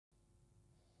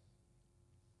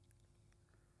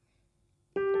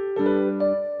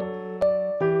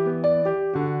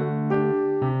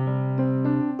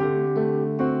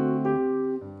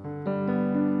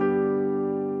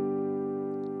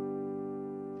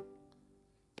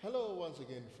once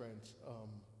again, friends.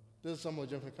 This is Samuel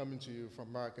Gyamfi coming to you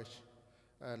from Marrakesh,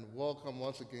 and welcome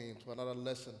once again to another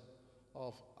lesson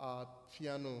of our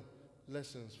piano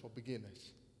lessons for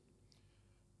beginners.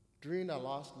 During our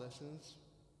last lessons,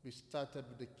 we started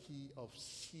with the key of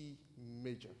C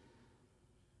major,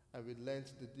 and we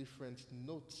learned the different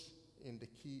notes in the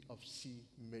key of C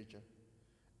major.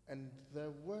 And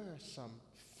there were some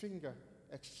finger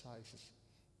exercises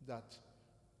that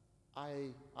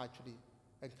I actually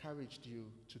encouraged you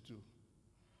to do.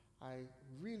 I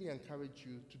really encourage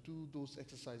you to do those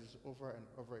exercises over and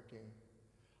over again,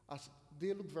 as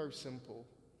they look very simple,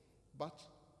 but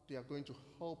they are going to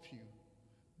help you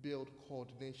build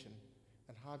coordination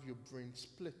and have your brain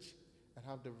split and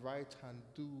have the right hand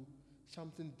do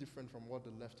something different from what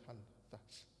the left hand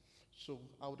does. So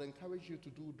I would encourage you to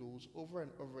do those over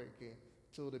and over again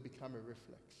till they become a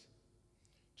reflex.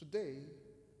 Today,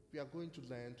 we are going to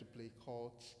learn to play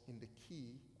chords in the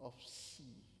key of C.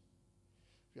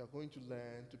 We are going to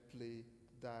learn to play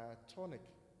diatonic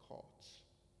chords.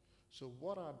 So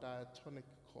what are diatonic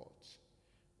chords?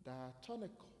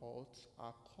 Diatonic chords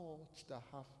are chords that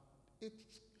have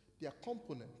their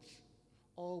components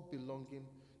all belonging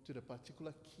to the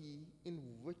particular key in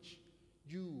which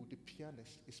you, the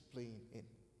pianist, is playing in.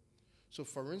 So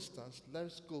for instance,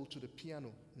 let's go to the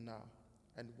piano now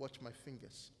and watch my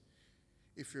fingers.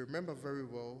 If you remember very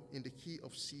well, in the key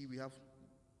of C, we have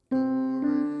do,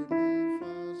 re, mi,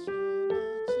 fa, sol, la,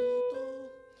 si, do.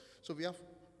 So we have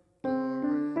do,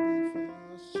 re, mi,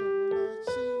 fa, sol, la,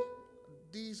 si.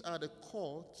 These are the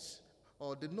chords,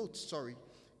 or the notes, sorry,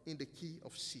 in the key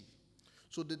of C.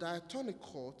 So the diatonic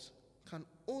chords can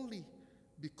only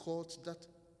be chords that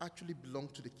actually belong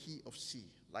to the key of C,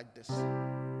 like this.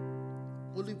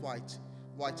 Only white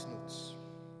notes.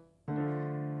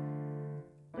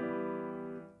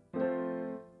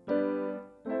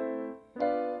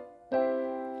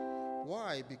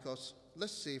 Why? Because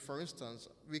let's say, for instance,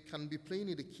 we can be playing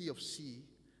in the key of C,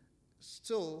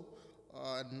 still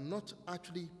not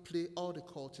actually play all the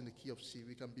chords in the key of C.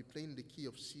 We can be playing in the key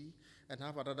of C and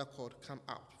have another chord come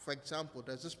out. For example,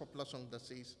 there's this popular song that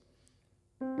says,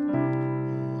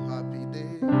 "Oh, happy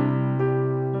day. Oh,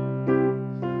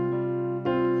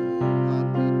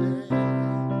 happy day.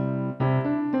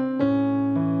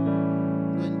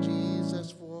 When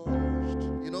Jesus washed."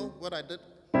 You know what I did?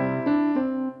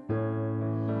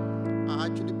 I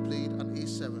actually played an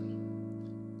A7,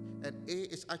 and A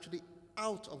is actually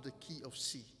out of the key of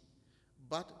C,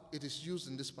 but it is used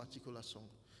in this particular song.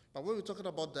 But when we're talking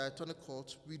about diatonic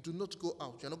chords, we do not go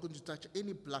out. You're not going to touch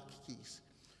any black keys.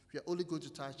 We are only going to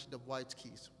touch the white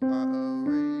keys.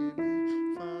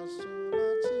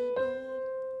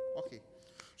 Okay,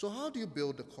 so how do you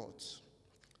build the chords?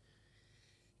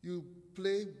 You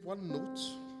play one note,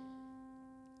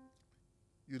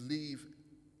 you leave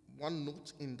one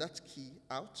note in that key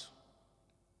out,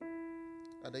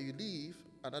 and then you leave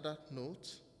another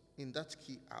note in that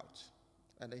key out,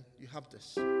 and then you have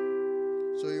this.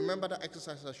 So you remember that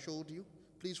exercise I showed you?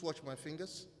 Please watch my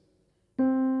fingers.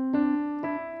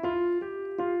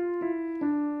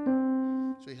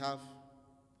 So you have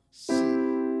C.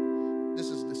 This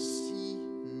is the C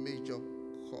major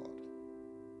chord.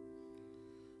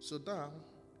 So now,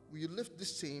 you lift the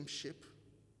same shape,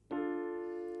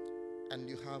 and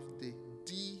you have the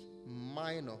D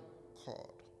minor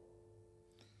chord.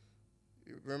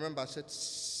 Remember I said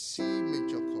C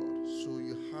major chord. So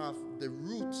you have the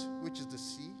root, which is the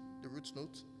C, the root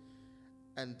note,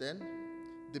 and then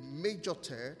the major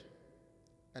third,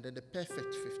 and then the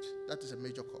perfect fifth. That is a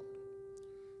major chord.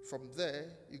 From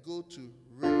there, you go to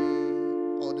Re,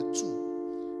 or the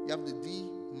 2. You have the D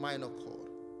minor chord.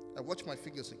 And watch my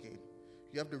fingers again.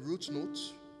 You have the root note,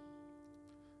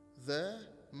 the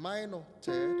minor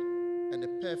third, and the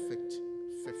perfect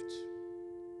fifth.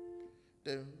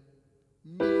 The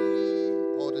Mi,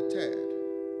 or the third.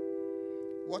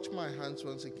 Watch my hands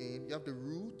once again. You have the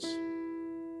root,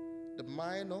 the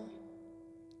minor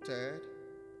third,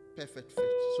 perfect fifth.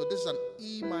 So this is an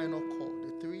E minor chord.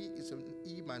 The 3 is an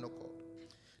E minor chord.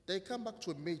 Then you come back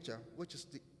to a major, which is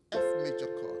the F major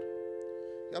chord.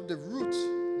 You have the root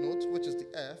note, which is the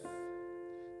F.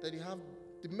 Then you have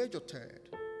the major third,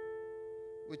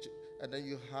 and then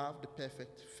you have the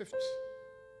perfect fifth.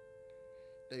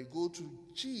 Then you go to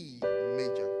G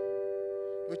major,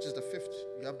 which is the 5th.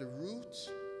 You have the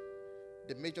root,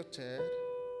 the major third,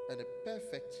 and the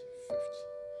perfect 5th.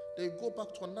 Then you go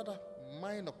back to another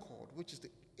minor chord, which is the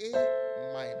A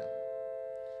minor,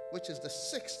 which is the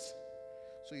 6th.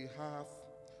 So you have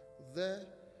the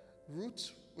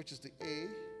root, which is the A.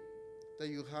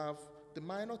 Then you have the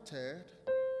minor third,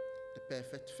 the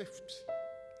perfect 5th.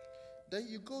 Then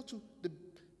you go to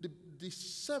the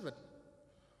 7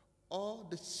 or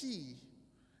the C,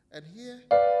 and here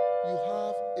you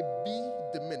have a B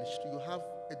diminished. You have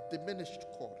a diminished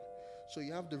chord. So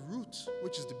you have the root,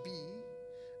 which is the B,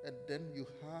 and then you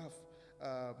have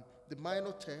the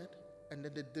minor third, and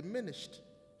then the diminished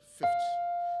 5th.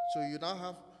 So you now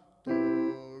have do,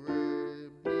 re,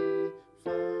 mi,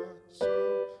 fa,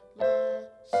 sol, la,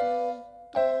 si,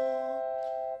 do.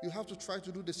 You have to try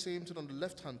to do the same thing on the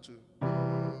left hand too. Do,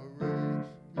 re,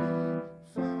 mi,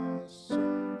 fa,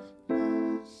 sol,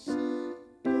 la, si,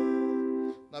 do.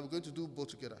 Now we're going to do both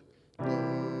together. Do,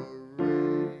 re,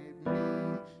 mi,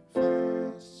 fa,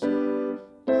 sol,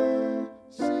 la,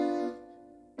 si,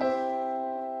 do.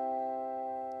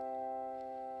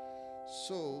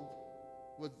 So,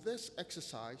 with this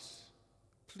exercise,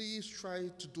 please try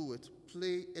to do it.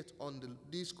 Play it on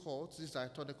these chords, these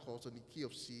diatonic chords on the key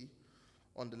of C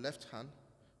on the left hand.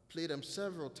 Play them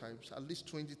several times, at least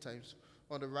 20 times.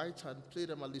 On the right hand, play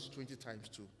them at least 20 times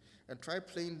too. And try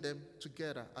playing them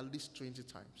together at least 20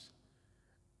 times.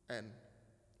 And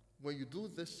when you do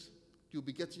this, you'll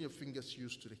be getting your fingers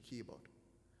used to the keyboard.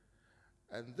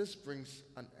 And this brings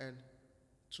an end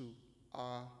to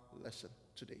our lesson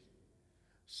today.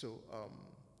 So,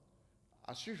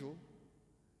 as usual,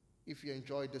 if you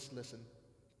enjoyed this lesson,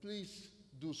 please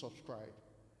do subscribe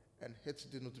and hit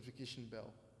the notification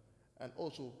bell. And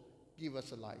also give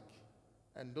us a like.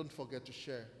 And don't forget to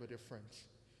share with your friends.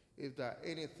 If there are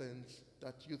any things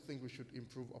that you think we should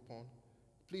improve upon,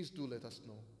 please do let us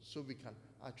know so we can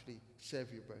actually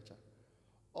serve you better.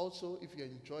 Also, if you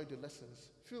enjoyed the lessons,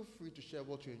 feel free to share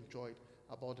what you enjoyed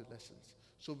about the lessons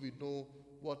so we know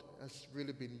what has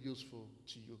really been useful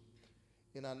to you.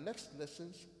 In our next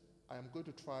lessons, I am going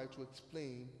to try to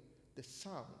explain the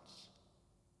sounds,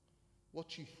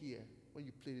 what you hear when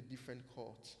you play the different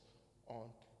chords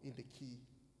in the key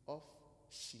of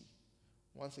C.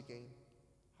 Once again,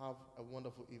 have a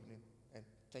wonderful evening and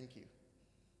thank you.